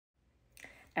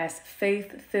As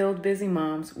faith-filled busy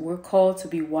moms, we're called to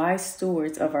be wise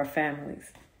stewards of our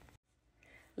families.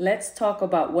 Let's talk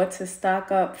about what to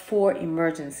stock up for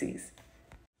emergencies.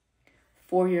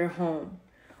 For your home,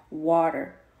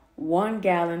 water, 1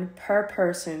 gallon per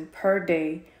person per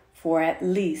day for at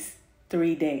least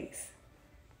 3 days.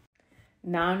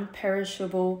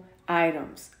 Non-perishable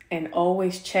items, and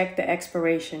always check the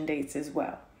expiration dates as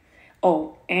well.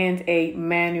 Oh, and a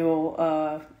manual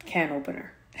can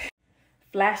opener.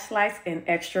 Flashlights and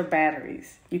extra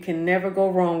batteries. You can never go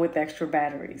wrong with extra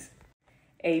batteries.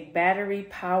 A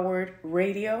battery-powered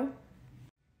radio.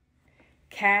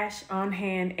 Cash on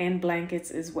hand and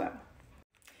blankets as well.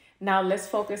 Now let's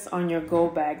focus on your go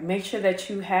bag. Make sure that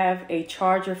you have a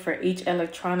charger for each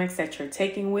electronics that you're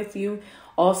taking with you.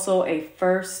 Also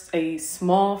a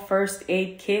small first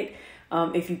aid kit.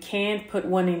 If you can, put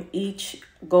one in each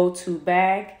go-to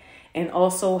bag. And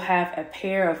also have a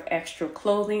pair of extra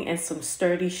clothing and some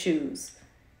sturdy shoes.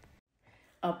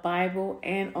 A Bible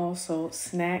and also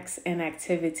snacks and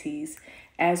activities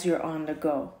as you're on the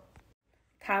go.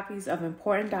 Copies of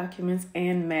important documents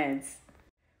and meds.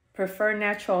 Prefer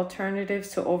natural alternatives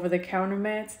to over-the-counter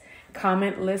meds?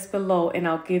 Comment list below and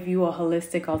I'll give you a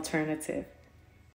holistic alternative.